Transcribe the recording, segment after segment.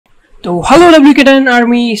तो hello डब्ल्यूकेटन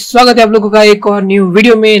army, स्वागत है आप लोगों का एक और न्यू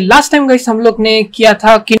वीडियो में। लास्ट टाइम गाइस हम लोग ने किया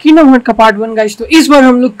था किंगडम हार्ट का पार्ट 1 गाइस, तो इस बार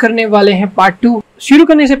हम लोग करने वाले हैं पार्ट 2। शुरू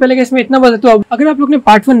करने से पहले गाइस मैं इतना बता दूं, अगर आप लोग ने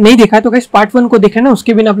पार्ट 1 नहीं देखा है तो गाइस पार्ट 1 को देखे ना,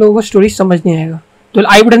 उसके बिना आप लोगों को स्टोरी समझ नहीं आएगा। तो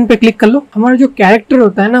आई बटन पे क्लिक कर लो। हमारा जो कैरेक्टर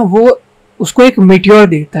होता है ना, वो उसको एक मीटियोर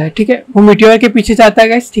देता है, ठीक है। वो मीटियोर के पीछे जाता है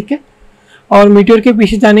गाइस, ठीक है। और मीटियोर के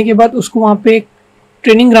पीछे जाने के बाद उसको वहाँ पे एक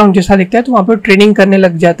ट्रेनिंग ग्राउंड जैसा दिखता है, तो वहाँ पे ट्रेनिंग करने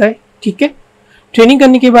लग जाता है, ठीक है। ट्रेनिंग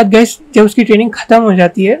करने के बाद गाइस जब उसकी ट्रेनिंग खत्म हो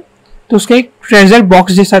जाती है तो उसका एक ट्रेजर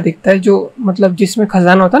बॉक्स जैसा दिखता है, जो मतलब जिसमें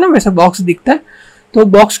खजाना होता है ना, वैसा बॉक्स दिखता है। तो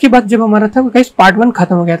बॉक्स के बाद जब हमारा था गाइस पार्ट 1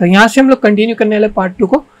 खत्म हो गया था। यहाँ से हम लोग कंटिन्यू करने वाले पार्ट 2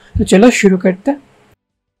 को। तो चलो शुरू करते हैं।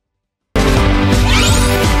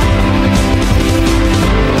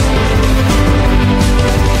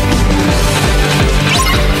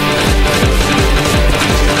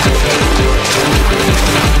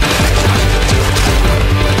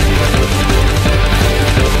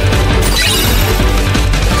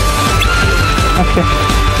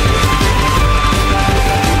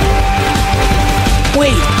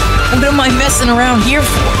 Wait, what am I messing around here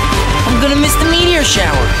for? I'm gonna miss the meteor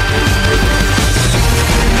shower.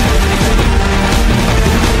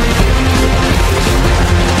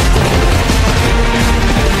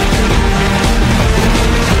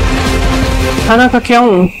 खाना का क्या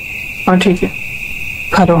हूँ? हाँ ठीक है,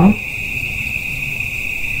 खा रहा हूँ।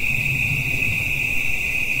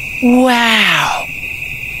 Wow.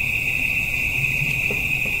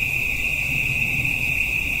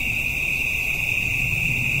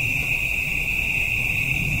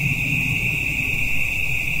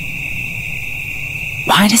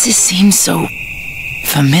 Why does it seem so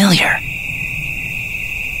familiar?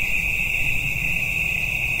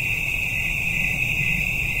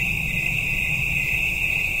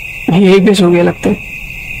 यही बेस हो गया लगता है।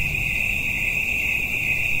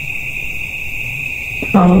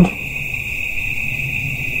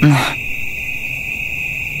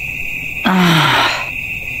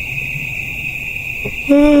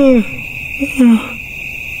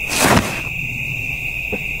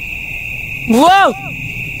 Whoa!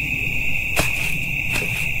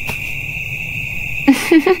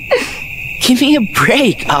 Give me a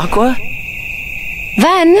break, Aqua.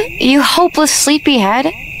 Then, you hopeless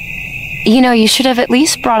sleepyhead. You know, you should have at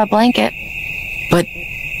least brought a blanket. But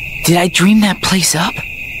did I dream that place up?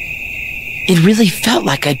 It really felt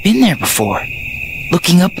like I'd been there before,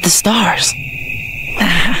 looking up at the stars.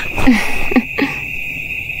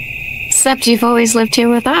 Except you've always lived here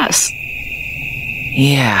with us.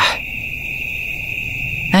 Yeah.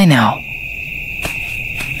 I know.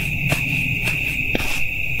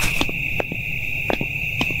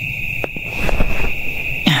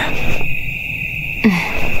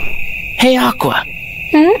 Hey, Aqua.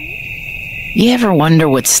 You ever wonder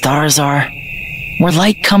what stars are? Where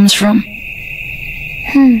light comes from?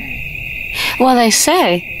 Well, they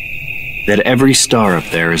say. That every star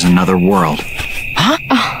up there is another world. Huh?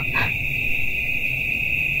 Oh.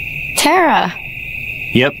 Terra.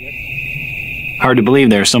 Yep. Hard to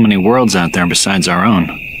believe there are so many worlds out there besides our own.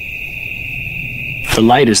 The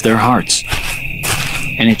light is their hearts,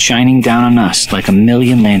 and it's shining down on us like a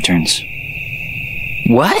million lanterns.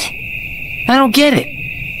 What? I don't get it.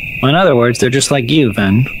 In other words, they're just like you,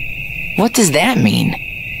 Ven. What does that mean?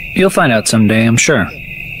 You'll find out someday, I'm sure.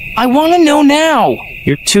 I want to know now.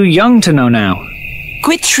 You're too young to know now.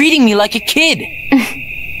 Quit treating me like a kid.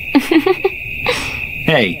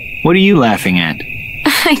 Hey, what are you laughing at?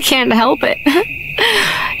 I can't help it.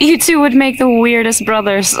 You two would make the weirdest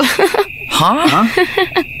brothers. Huh?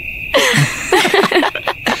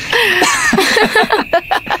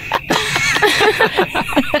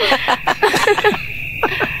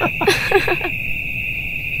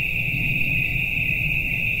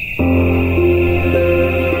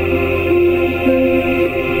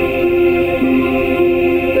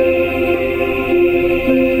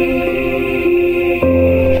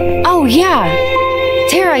 Oh, yeah.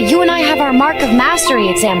 Terra, you and I have our Mark of Mastery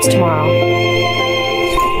exams tomorrow.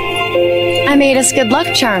 I made us good luck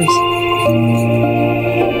charms.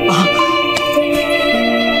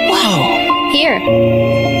 Whoa. Here.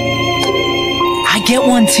 I get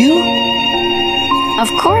one too? Of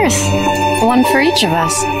course. One for each of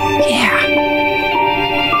us. Yeah.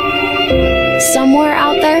 Somewhere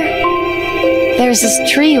out there, there's this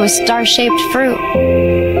tree with star-shaped fruit.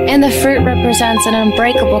 And the fruit represents an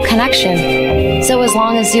unbreakable connection. So as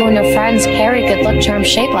long as you and your friends carry good luck charms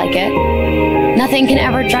shaped like it, nothing can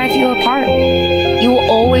ever drive you apart. You will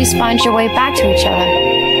always find your way back to each other.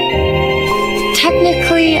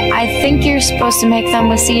 Technically, I think you're supposed to make them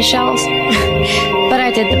with seashells. But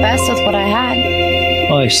I did the best with what I had.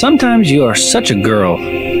 Boy, sometimes you are such a girl.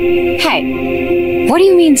 Hey, what do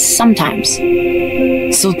you mean sometimes?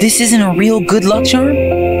 So this isn't a real good luck charm?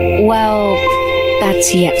 Well,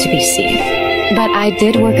 that's yet to be seen. But I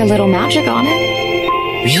did work a little magic on it.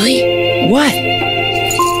 Really? What?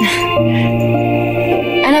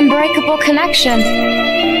 An unbreakable connection.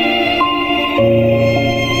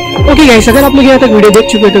 Okay guys, अगर आप लोग यहाँ तक video देख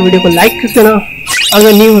चुके हो तो video को लाइक कर देना,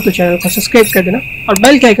 अगर न्यू हो तो चैनल को सब्सक्राइब कर देना और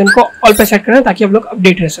बेल के आइकन को ऑल पे सेट करना ताकि आप लोग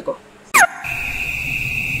अपडेट रह सको।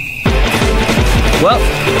 Well,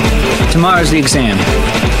 tomorrow's the exam.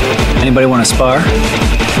 Anybody want to spar?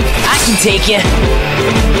 I can take you.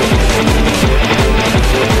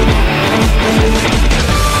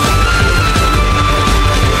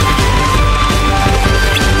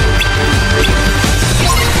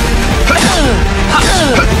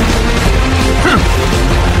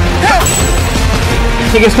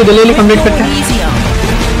 ठीक है, इसको जल्दी कंप्लीट करते हैं। Easy on.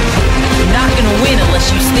 You're not gonna win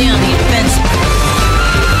unless you stay on the offensive.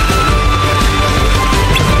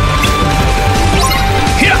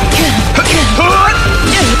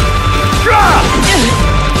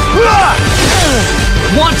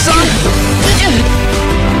 Want some?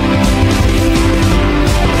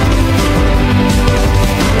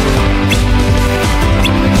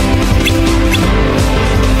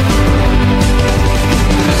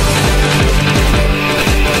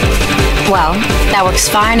 Well, that works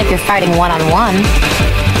fine if you're fighting one-on-one.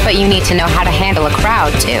 But you need to know how to handle a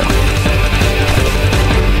crowd, too.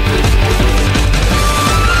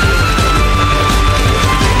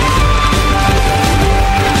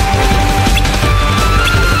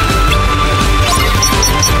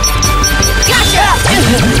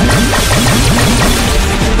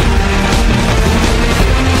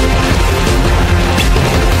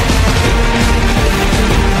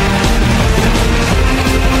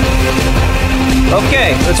 Okay,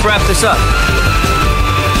 let's wrap this up.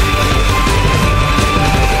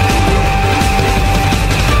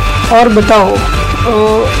 और बताओ,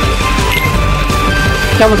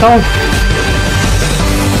 क्या बताऊं?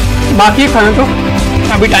 बाकी खाना तो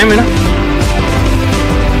अभी time है ना।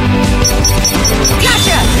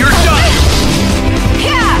 You're done.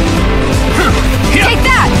 Yeah! Take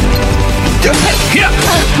that! Yeah!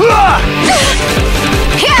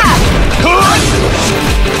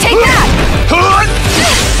 Take that!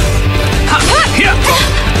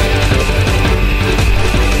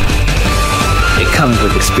 It comes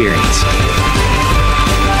with experience.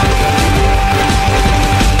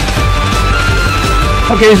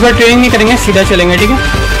 Okay, इस बार ट्रेनिंग नहीं करेंगे, सीधा चलेंगे, ठीक है?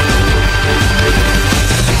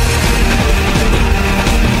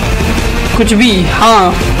 कुछ भी,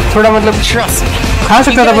 हाँ, थोड़ा मतलब Trust me. खा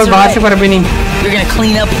सकता था पर बाहर से, पर अभी नहीं। You're gonna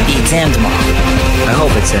clean up at the exam tomorrow. I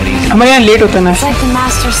hope it's that easy. हमारे यहाँ लेट होता है ना। It's like the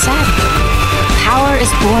master said, power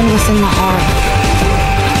is born within the heart.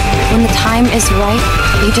 When the time is right,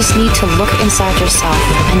 you just need to look inside yourself,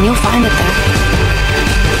 and you'll find it there.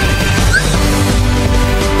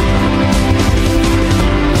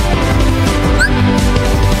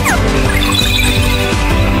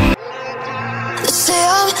 They say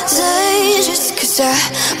I'm dangerous 'cause I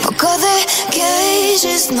broke all the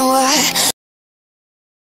cages. No, I